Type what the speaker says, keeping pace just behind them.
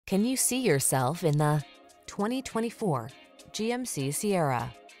Can you see yourself in the 2024 GMC Sierra?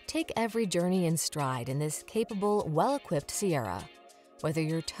 Take every journey in stride in this capable, well-equipped Sierra. Whether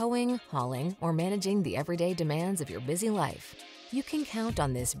you're towing, hauling, or managing the everyday demands of your busy life, you can count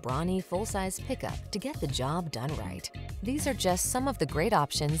on this brawny full-size pickup to get the job done right. These are just some of the great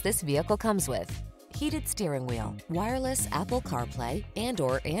options this vehicle comes with: heated steering wheel, wireless Apple Carplay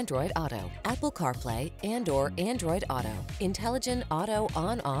and/or Android Auto, Apple Carplay and/or Android Auto, intelligent auto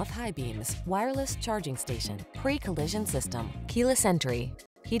on-off high beams, wireless charging station, pre-collision system, keyless entry,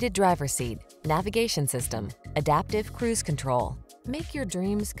 heated driver's seat, navigation system, adaptive cruise control. Make your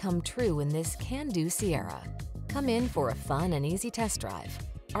dreams come true in this can-do Sierra. Come in for a fun and easy test drive.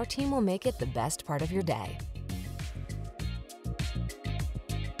 Our team will make it the best part of your day.